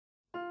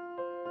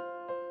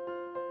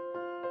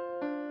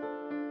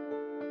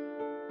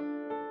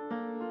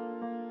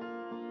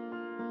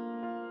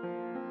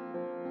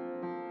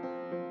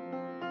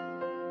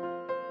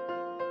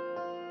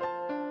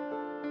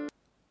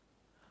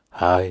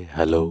Hi,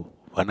 hello,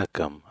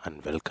 vanakkam,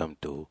 and welcome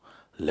to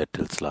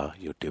Little Sla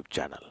YouTube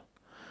channel.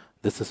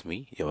 This is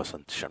me,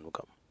 Yavasant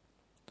Shanmugam.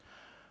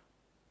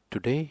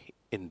 Today,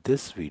 in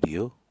this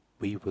video,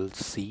 we will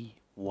see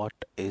what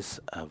is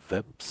a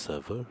web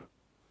server,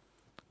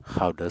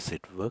 how does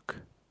it work,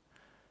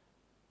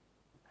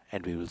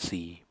 and we will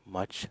see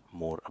much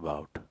more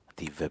about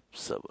the web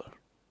server.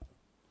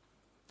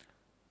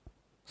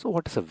 So,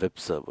 what is a web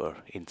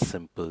server in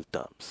simple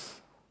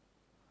terms?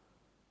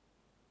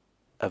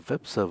 A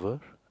web server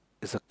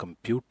is a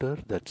computer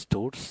that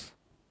stores,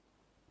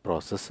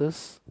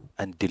 processes,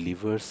 and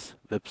delivers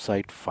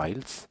website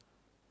files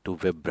to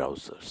web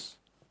browsers.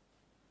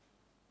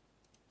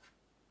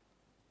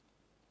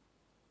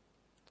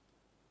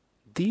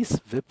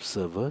 These web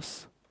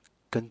servers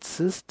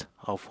consist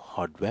of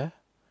hardware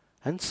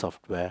and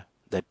software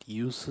that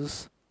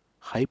uses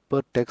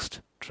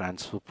hypertext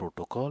transfer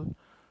protocol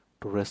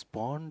to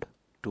respond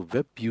to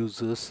web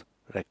users'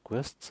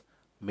 requests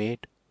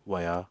made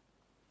via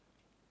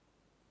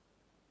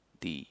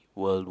the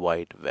World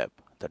Wide Web,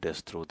 that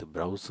is through the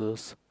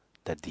browsers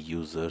that the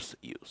users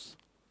use.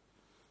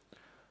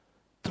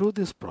 Through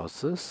this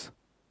process,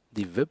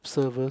 the web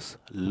servers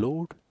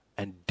load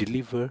and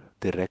deliver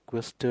the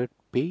requested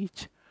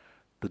page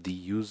to the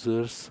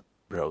user's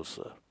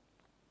browser.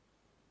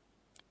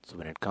 So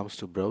when it comes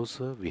to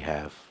browser, we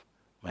have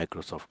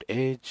Microsoft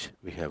Edge,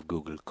 we have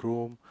Google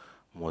Chrome,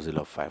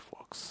 Mozilla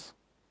Firefox.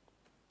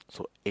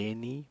 So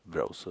any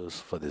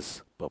browsers for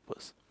this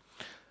purpose.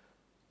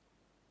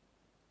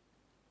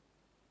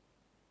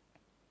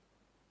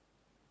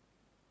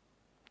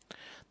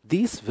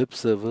 These web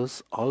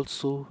servers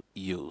also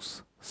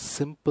use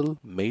simple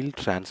mail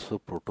transfer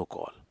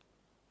protocol,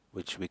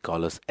 which we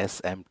call as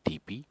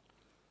SMTP,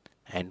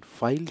 and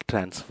file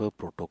transfer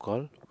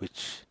protocol,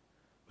 which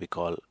we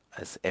call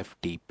as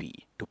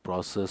FTP, to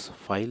process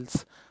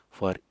files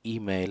for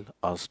email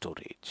or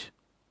storage.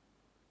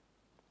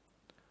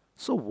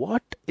 So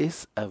what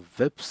is a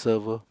web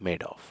server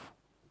made of?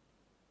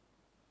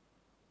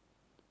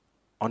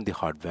 On the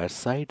hardware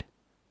side,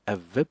 a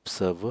web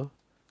server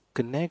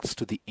connects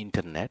to the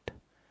internet,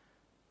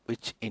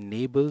 which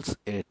enables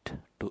it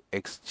to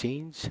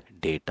exchange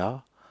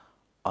data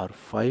or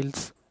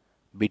files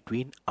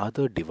between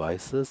other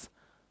devices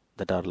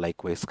that are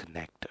likewise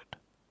connected.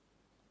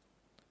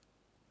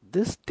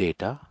 This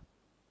data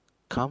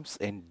comes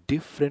in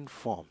different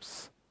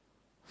forms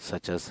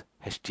such as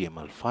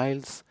HTML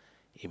files,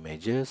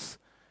 images,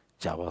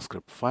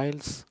 JavaScript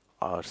files,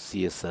 or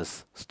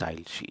CSS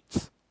style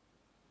sheets.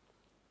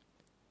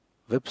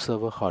 Web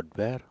server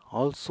hardware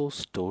also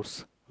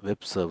stores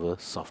web server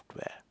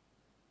software.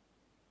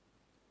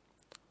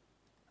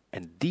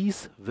 And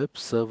these web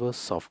server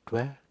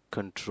software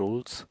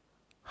controls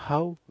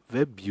how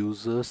web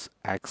users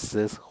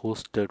access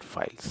hosted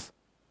files.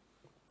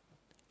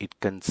 It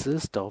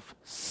consists of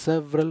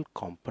several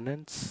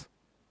components,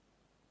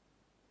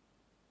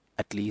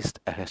 at least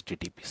a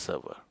HTTP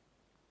server.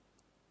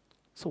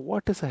 So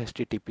what is a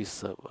HTTP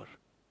server?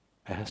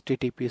 A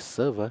HTTP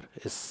server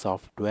is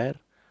software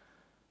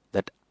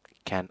that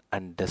can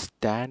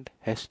understand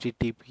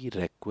HTTP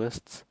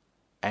requests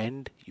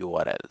and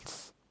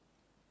URLs.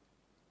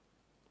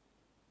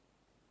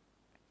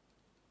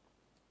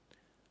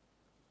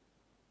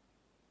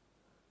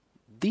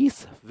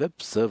 These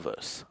web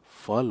servers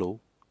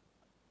follow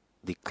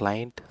the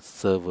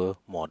client-server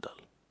model.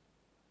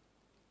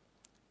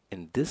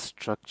 In this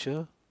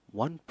structure,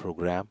 one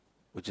program,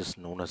 which is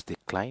known as the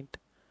client,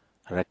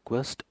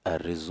 requests a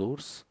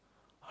resource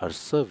or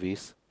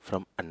service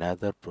from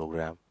another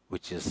program,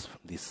 which is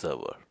the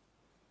server.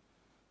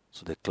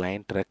 So the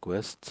client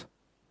requests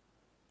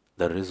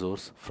the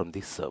resource from the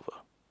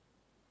server.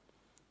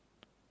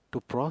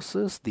 To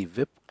process the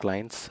web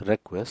client's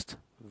request,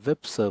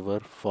 web server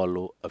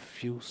follow a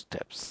few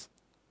steps.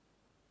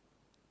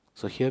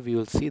 So here we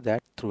will see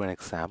that through an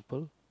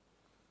example.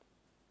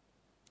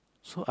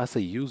 So as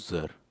a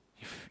user,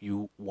 if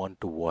you want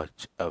to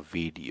watch a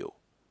video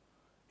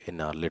in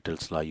our Little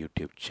Sla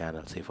YouTube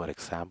channel, say for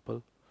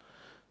example,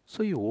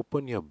 so you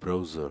open your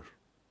browser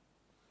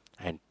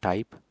and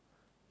type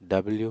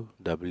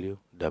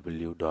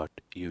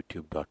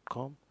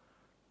www.youtube.com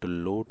to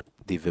load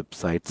the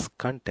website's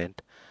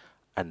content,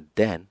 and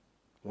then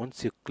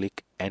once you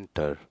click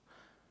enter,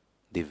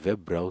 the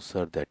web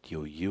browser that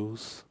you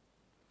use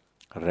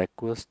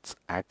requests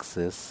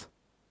access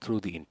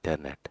through the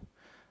internet,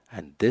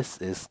 and this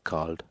is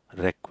called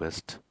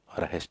request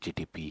or a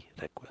HTTP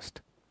request.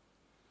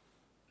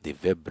 The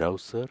web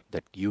browser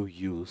that you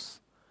use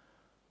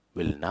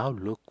will now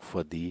look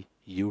for the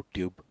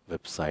YouTube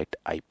website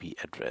IP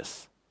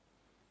address,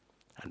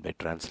 and by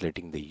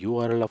translating the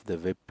URL of the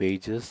web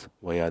pages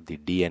via the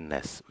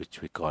DNS,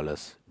 which we call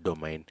as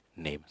domain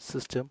name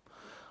system,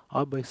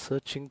 or by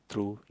searching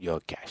through your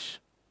cache,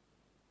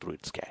 through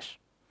its cache.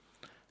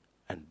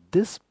 And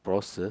this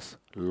process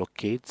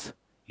locates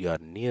your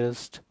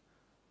nearest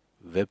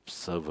web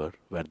server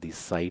where the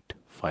site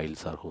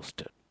files are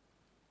hosted.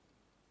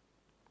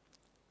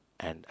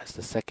 And as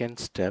the second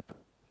step,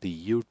 the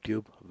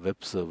YouTube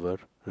web server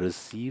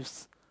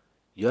receives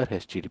your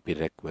HTTP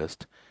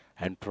request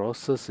and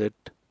process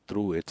it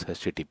through its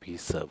HTTP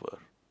server.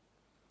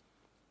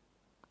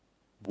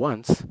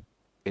 Once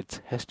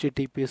its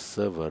HTTP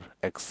server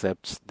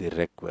accepts the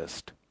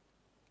request,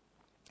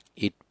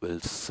 it will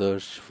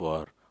search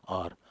for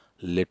our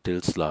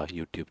Little Slaw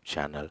YouTube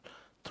channel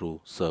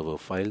through server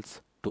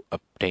files to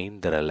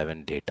obtain the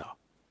relevant data.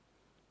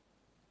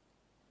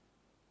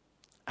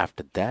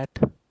 After that,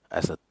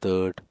 as a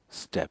third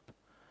step,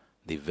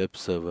 the web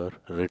server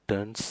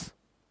returns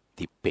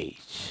the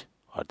page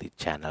or the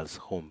channel's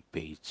home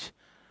page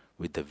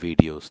with the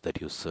videos that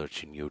you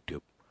search in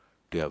YouTube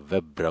to your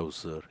web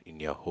browser in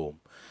your home,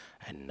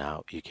 and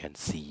now you can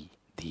see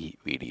the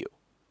video.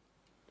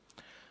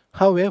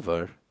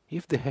 However,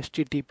 if the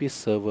HTTP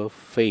server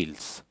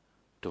fails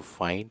to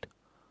find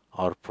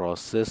or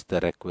process the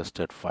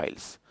requested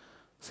files,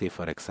 say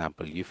for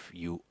example, if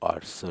you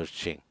are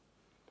searching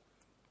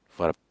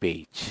for a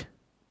page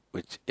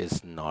which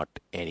is not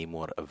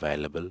anymore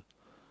available,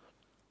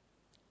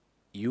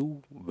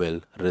 you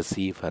will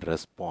receive a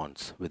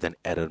response with an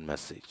error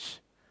message.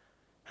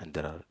 And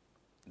there are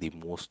the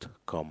most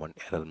common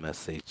error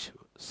message,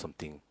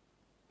 something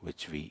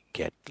which we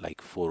get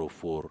like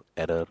 404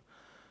 error.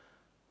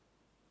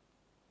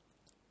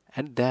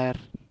 And there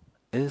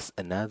is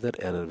another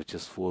error which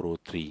is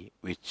 403,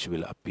 which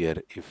will appear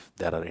if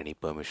there are any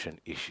permission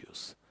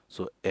issues.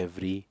 So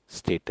every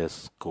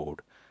status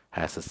code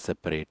has a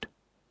separate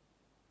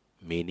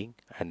meaning,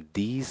 and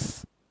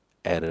these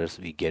errors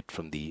we get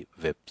from the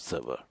web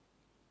server.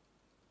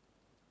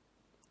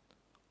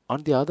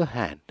 On the other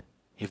hand,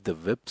 if the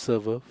web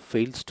server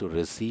fails to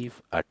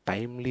receive a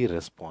timely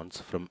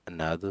response from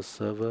another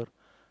server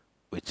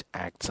which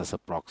acts as a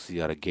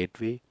proxy or a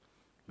gateway,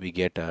 we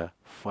get a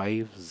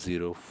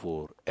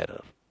 504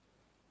 error.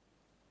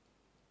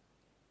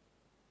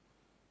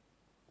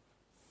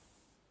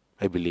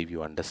 I believe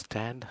you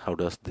understand how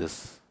does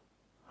this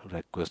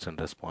request and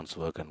response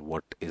work and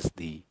what is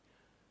the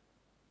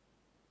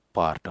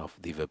part of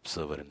the web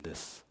server in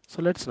this.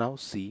 So let's now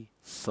see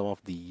some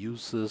of the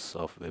uses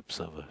of web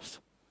servers.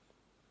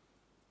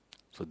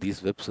 So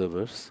these web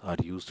servers are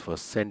used for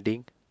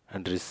sending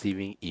and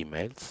receiving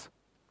emails,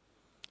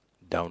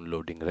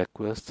 downloading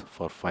requests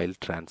for file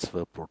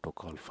transfer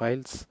protocol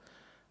files,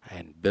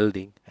 and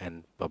building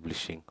and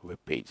publishing web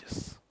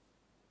pages.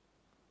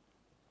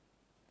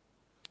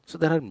 So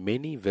there are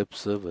many web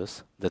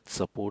servers that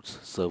supports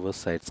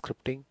server-side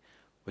scripting,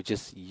 which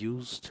is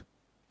used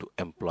to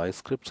employ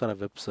scripts on a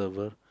web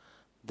server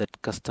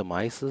that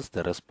customizes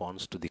the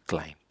response to the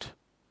client.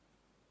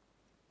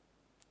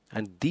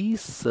 And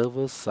these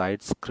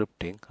server-side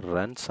scripting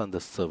runs on the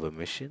server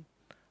machine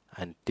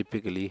and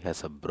typically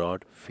has a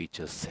broad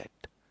feature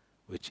set,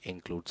 which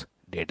includes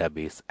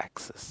database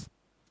access.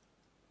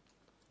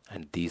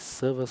 And this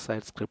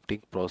server-side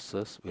scripting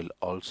process will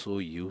also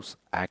use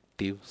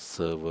active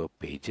server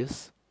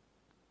pages,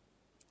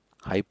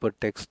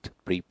 hypertext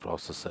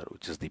preprocessor,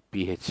 which is the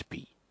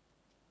PHP,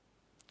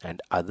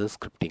 and other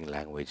scripting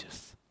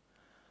languages.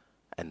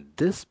 And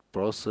this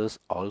process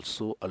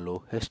also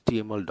allows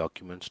HTML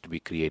documents to be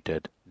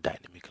created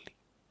dynamically.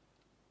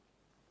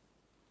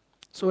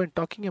 So when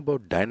talking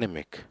about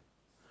dynamic,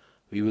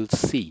 we will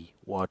see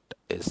what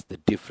is the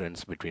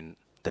difference between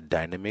the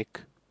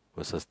dynamic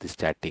versus the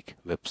static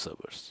web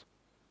servers.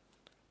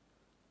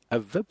 A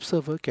web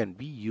server can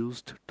be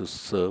used to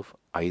serve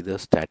either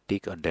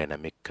static or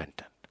dynamic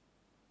content.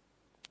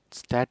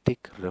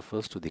 Static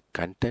refers to the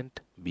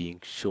content being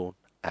shown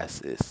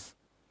as is,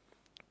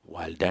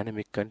 while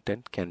dynamic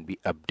content can be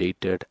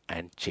updated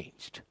and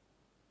changed.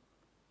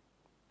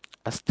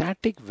 A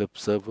static web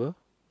server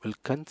will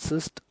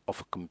consist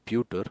of a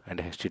computer and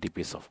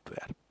HTTP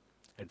software.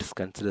 It is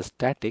considered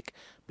static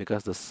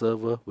because the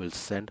server will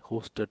send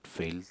hosted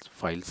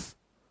files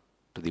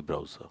to the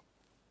browser.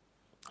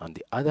 On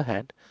the other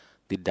hand,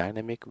 the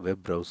dynamic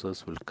web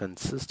browsers will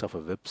consist of a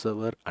web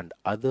server and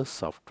other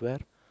software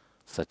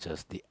such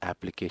as the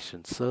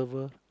application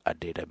server, a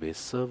database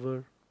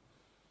server.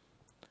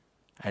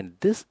 And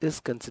this is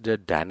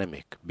considered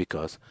dynamic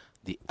because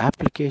the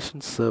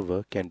application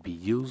server can be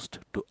used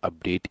to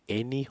update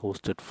any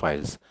hosted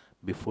files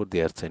before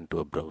they are sent to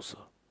a browser.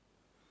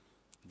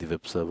 The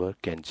web server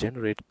can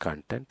generate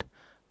content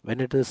when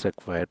it is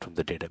required from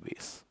the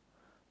database,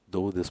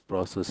 though this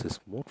process is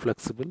more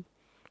flexible,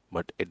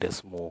 but it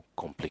is more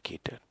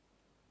complicated.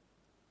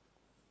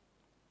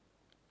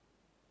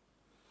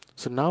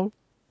 So now,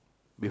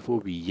 before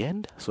we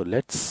end, so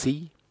let's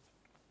see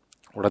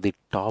what are the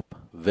top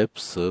web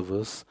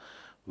servers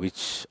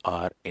which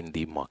are in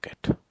the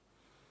market.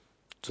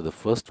 So the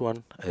first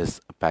one is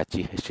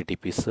Apache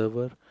HTTP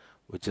server,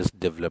 which is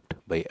developed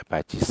by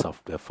Apache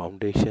Software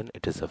Foundation.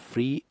 It is a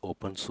free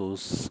open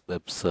source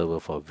web server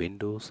for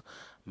Windows,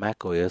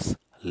 Mac OS,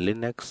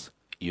 Linux,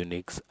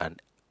 Unix,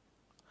 and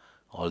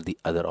all the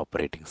other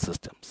operating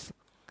systems,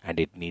 and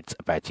it needs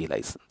Apache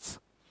license.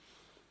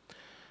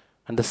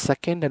 And the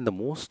second and the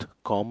most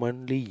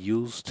commonly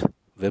used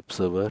web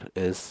server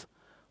is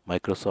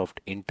Microsoft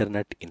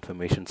Internet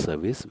Information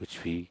Service,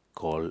 which we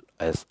call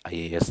as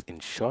IaaS in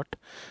short,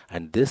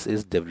 and this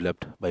is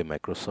developed by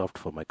Microsoft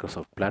for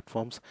Microsoft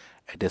platforms.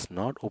 It is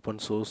not open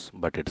source,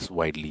 but it is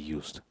widely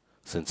used,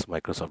 since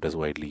Microsoft is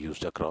widely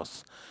used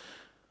across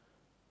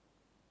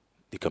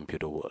the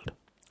computer world.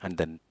 And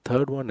then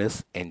third one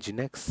is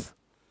Nginx,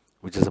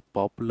 which is a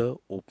popular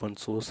open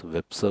source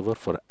web server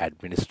for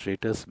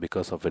administrators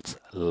because of its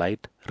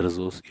light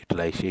resource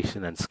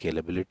utilization and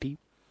scalability,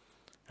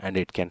 and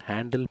it can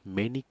handle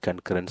many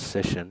concurrent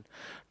sessions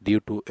due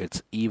to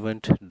its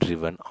event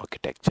driven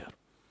architecture.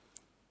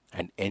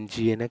 And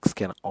Nginx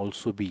can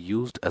also be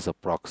used as a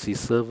proxy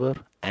server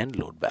and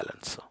load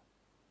balancer.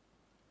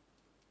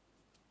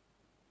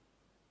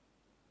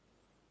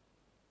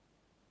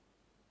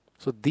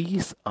 So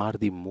these are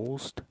the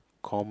most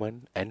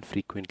common and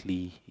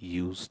frequently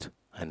used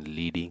and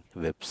leading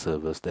web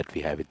servers that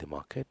we have in the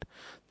market.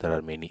 There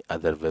are many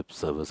other web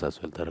servers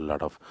as well. There are a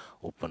lot of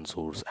open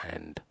source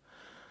and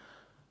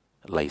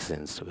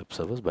licensed web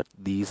servers, but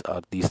these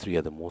three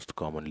are the most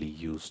commonly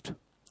used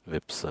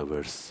web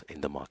servers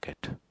in the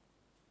market.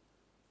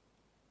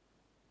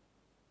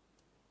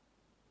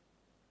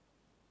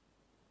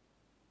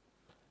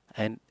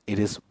 And it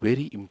is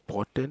very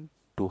important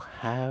to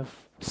have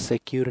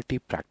security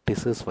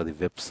practices for the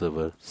web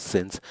server,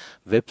 since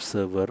web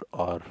server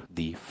are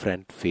the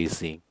front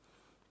facing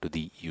to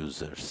the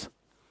users,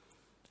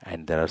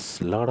 and there are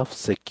a lot of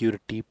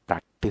security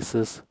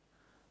practices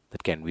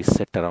that can be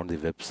set around the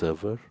web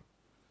server,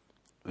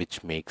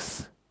 which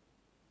makes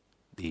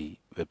the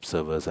web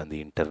servers and the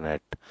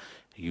internet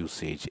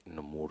usage in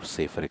a more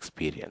safer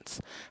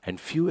experience. And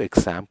few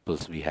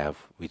examples we have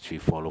which we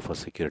follow for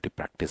security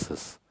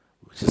practices,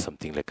 which is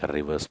something like a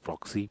reverse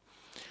proxy,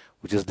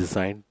 which is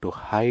designed to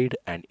hide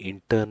an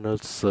internal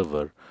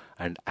server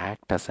and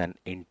act as an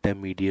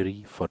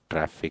intermediary for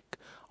traffic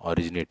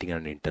originating on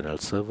an internal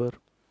server.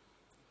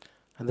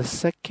 And the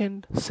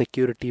second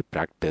security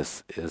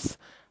practice is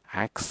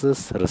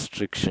access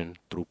restriction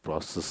through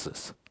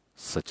processes,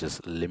 such as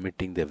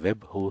limiting the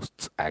web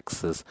host's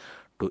access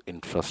to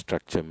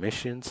infrastructure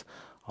machines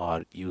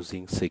or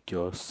using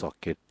secure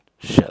socket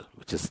shell,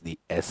 which is the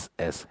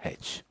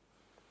SSH.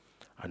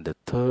 And the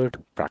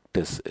third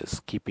practice is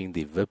keeping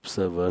the web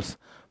servers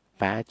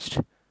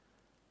patched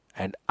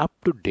and up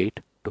to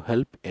date to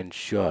help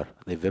ensure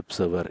the web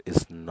server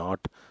is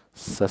not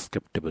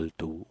susceptible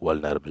to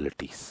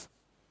vulnerabilities.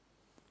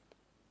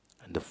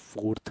 And the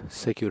fourth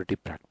security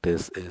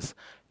practice is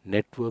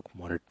network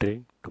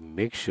monitoring to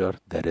make sure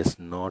there is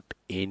not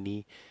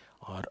any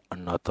or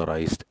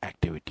unauthorized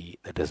activity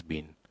that has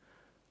been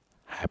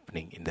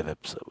happening in the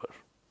web server.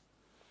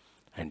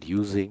 And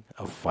using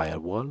a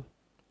firewall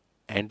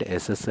and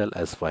SSL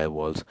as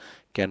firewalls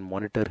can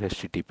monitor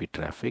HTTP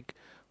traffic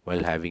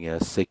while having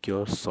a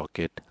secure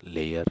socket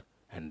layer,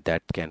 and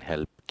that can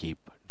help keep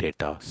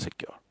data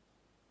secure.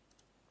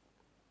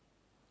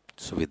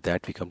 So with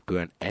that we come to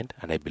an end,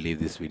 and I believe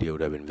this video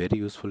would have been very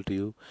useful to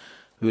you.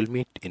 We will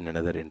meet in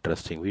another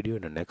interesting video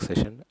in the next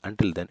session.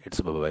 Until then, it's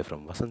bye bye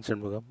from Vasant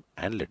Shanmugam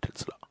and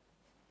Little's Law.